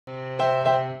Hi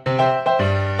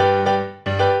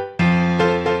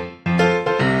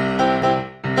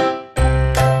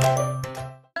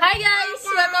guys!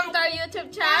 Welcome to our YouTube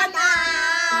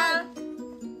channel!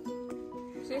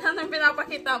 Sino nang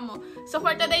pinapakita mo? So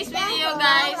for today's video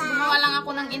guys, gumawa lang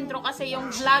ako ng intro kasi yung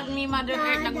vlog ni Mother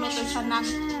Earth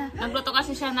nagluto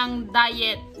kasi siya ng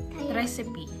diet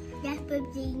recipe.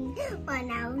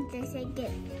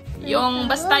 Yung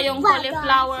basta yung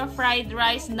cauliflower fried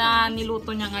rice na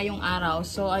niluto niya ngayong araw.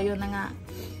 So ayun na nga.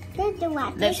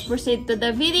 Let's proceed to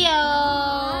the video.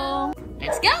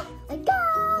 Let's go.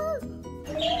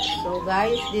 So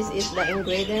guys, this is the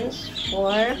ingredients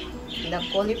for the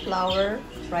cauliflower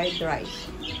fried rice.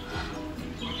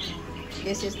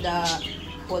 This is the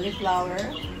cauliflower.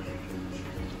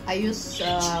 I use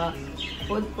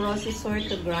food processor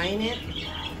to grind it,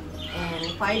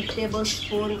 and 5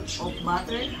 tablespoons of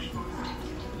butter,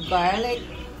 garlic,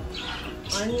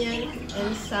 onion,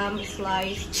 and some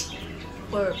sliced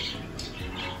pork.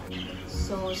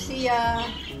 So see ya.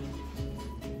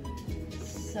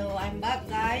 So I'm back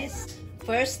guys.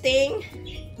 First thing,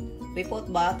 we put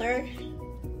butter.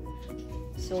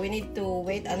 So we need to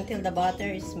wait until the butter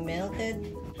is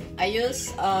melted. I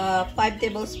use 5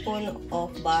 tablespoons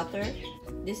of butter.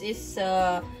 This is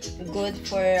good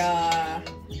for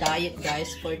diet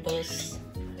guys, for those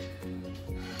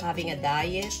having a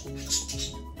diet.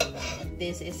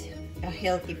 This is a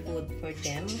healthy food for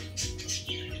them. So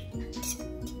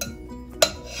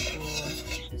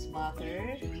this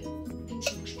butter.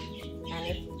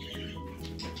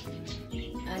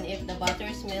 And if the butter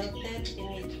is melted, you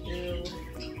need to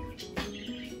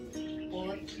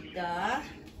put the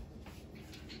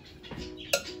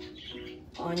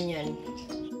onion.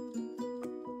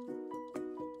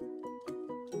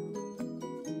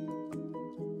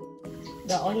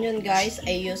 The onion guys,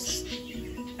 I use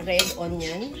red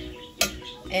onion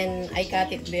and I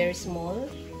cut it very small,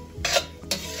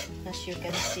 as you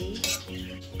can see.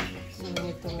 So we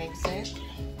need to mix it.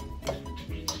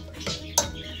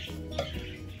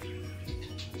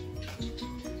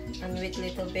 And wait a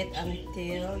little bit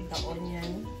until the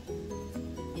onion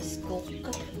is cooked.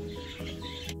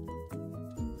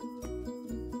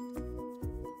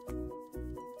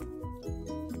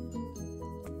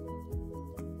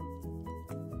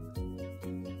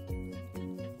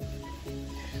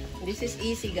 This is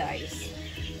easy guys.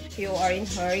 If you are in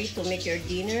a hurry to make your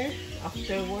dinner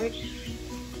after work,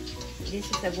 this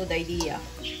is a good idea.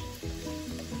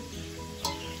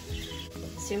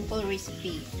 Simple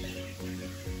recipe.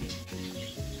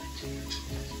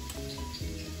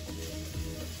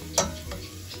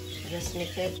 Just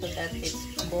mix it so that it's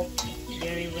cooked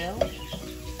very well.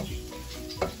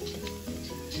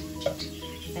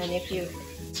 And if you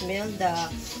smell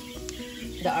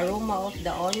the aroma of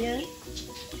the onion,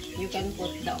 you can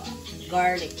put the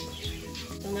garlic.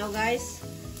 So now guys,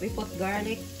 we put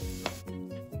garlic.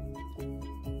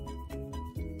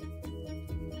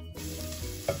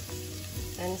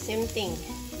 And same thing,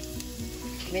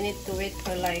 we need to wait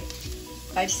for like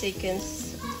 5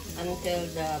 seconds until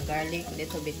the garlic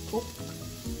little bit cooked.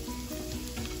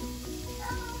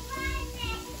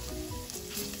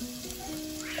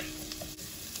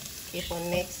 Keep on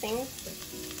mixing.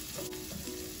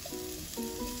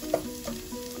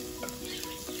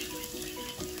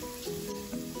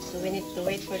 So we need to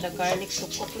wait for the garlic to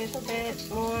cook a little bit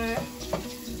more.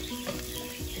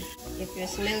 If you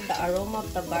smell the aroma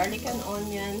of the garlic and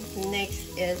onion, next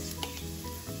is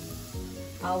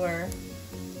our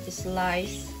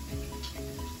sliced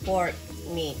pork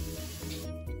meat.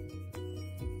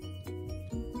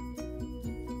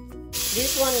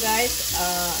 This one guys,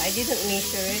 I didn't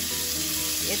measure it.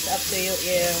 It's up to you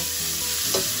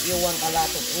if you want a lot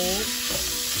of meat.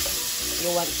 You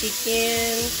want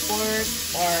chicken, pork,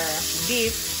 or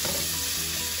beef.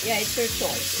 Yeah, it's your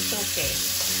choice. It's okay.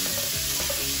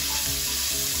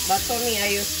 But for me,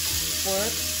 I use pork.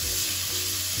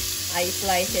 I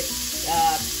slice it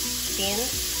thin,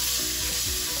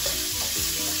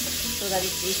 so that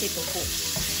it's easy to cook.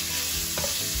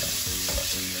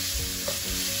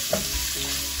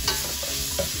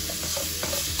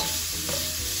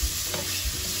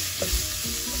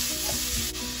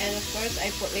 And of course,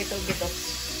 I put little bit of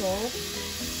salt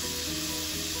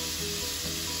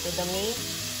to the meat.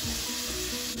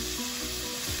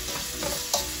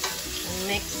 And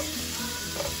mix.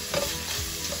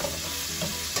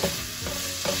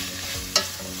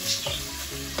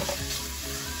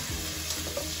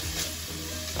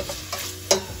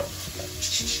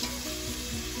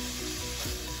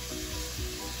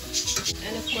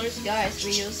 And of course guys,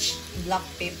 we use black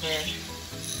pepper.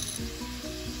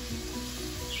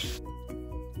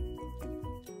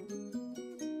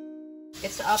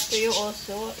 It's up to you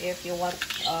also if you want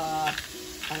a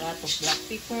lot of black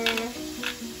pepper.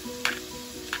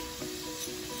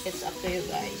 It's up to you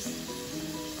guys.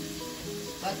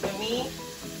 But for me,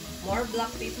 more black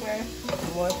pepper,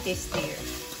 more tastier.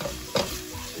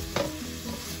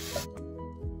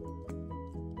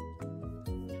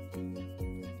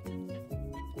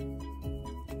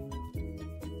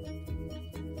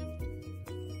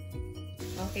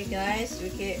 Okay guys,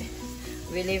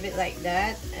 we leave it like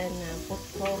that and put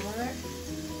cover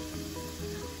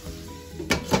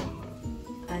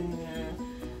and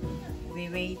we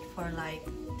wait for like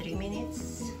 3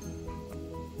 minutes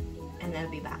and I'll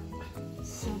be back.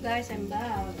 So guys, I'm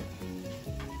back.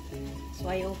 So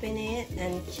I open it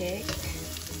and check.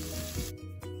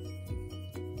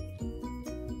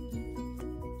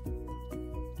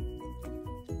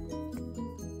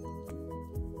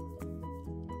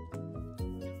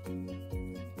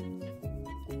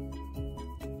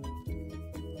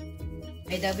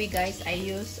 By the way guys, I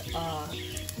use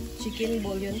chicken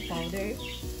bouillon powder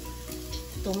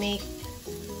to make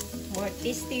more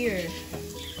tastier.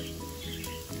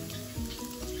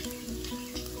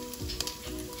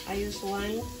 I use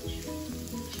 1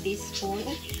 teaspoon.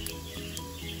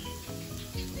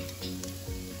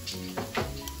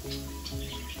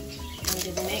 And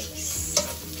then mix.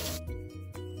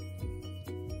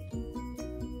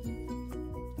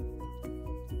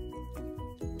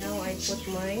 Now I put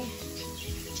my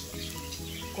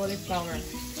cauliflower.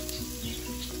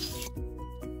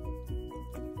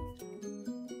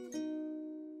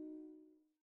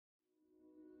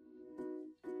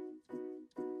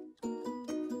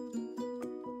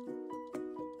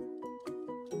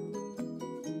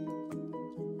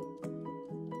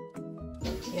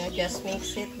 Yeah, just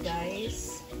mix it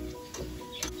guys.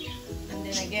 And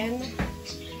then again,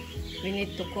 we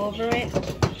need to cover it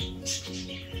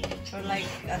for like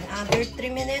another 3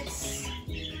 minutes.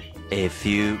 A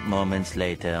few moments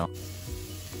later.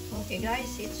 Okay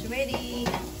guys, it's ready.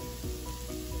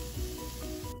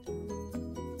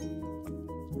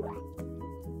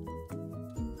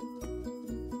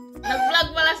 Nag-vlog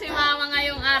pala si Mama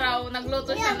ngayong araw.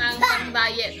 Nagluto siya ng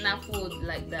pang-diet na food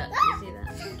like that.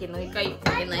 Kinoy-kay.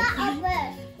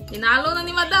 Hinalo na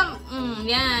ni Madam.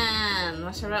 Yan.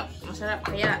 Masarap. Masarap.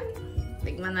 Kaya,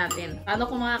 tignan natin. Paano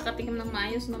kung makakatikim ng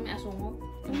maayos no? May asungot?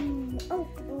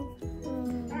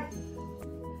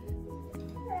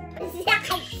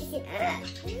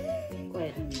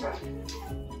 Wait.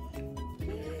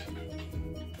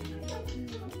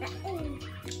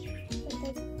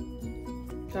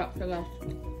 Sarap siya guys.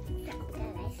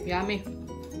 Yummy.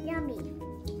 Yummy.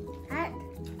 Hot.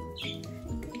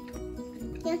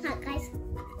 It's hot, guys.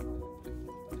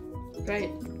 Try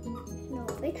it. No,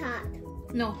 it's hot.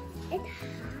 No. It's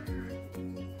hot.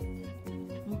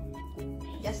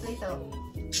 Just little.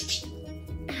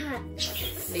 Hot.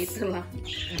 Later lang.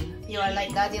 You are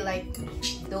like daddy, like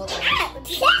daughter.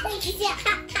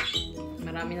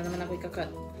 Marami na naman ako ikakat.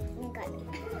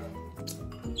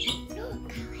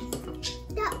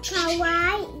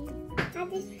 Kawaii.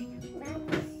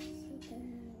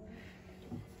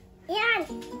 Yan.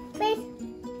 Please.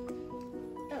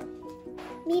 Oh.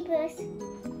 Me first.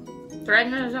 Try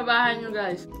na sa bahay nyo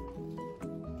guys.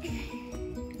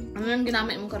 Ano yung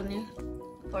ginamit mong karne?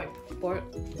 Pork. Pork.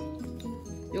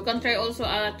 You can try also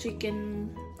a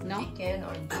chicken, no? Chicken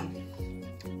or beef.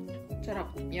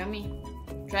 Sarap. Yummy.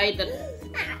 Try that.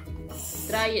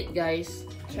 Try it guys.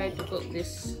 Try to cook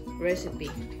this recipe.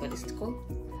 What is it called?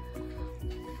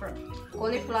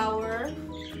 Cauliflower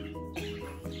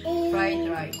fried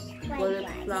rice.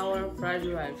 Cauliflower fried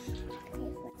rice.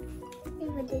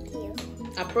 What did you?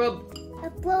 Approve.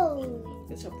 Approve.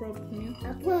 It's approved. Yeah.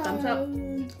 Approve. Thumbs up.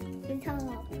 Thumbs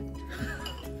up.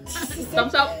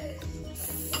 Thumbs up.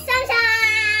 Thumbs up.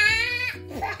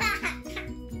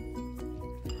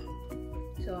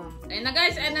 So, ayun na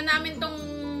guys. Ayun na namin tong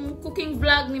cooking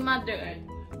vlog ni Mother Earth.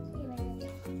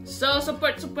 So,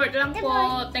 support lang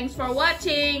po. Thanks for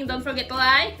watching. Don't forget to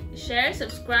like, share,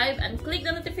 subscribe, and click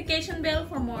the notification bell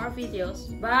for more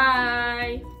videos.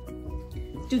 Bye!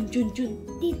 Chun chun chun.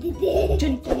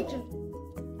 Chun chun chun.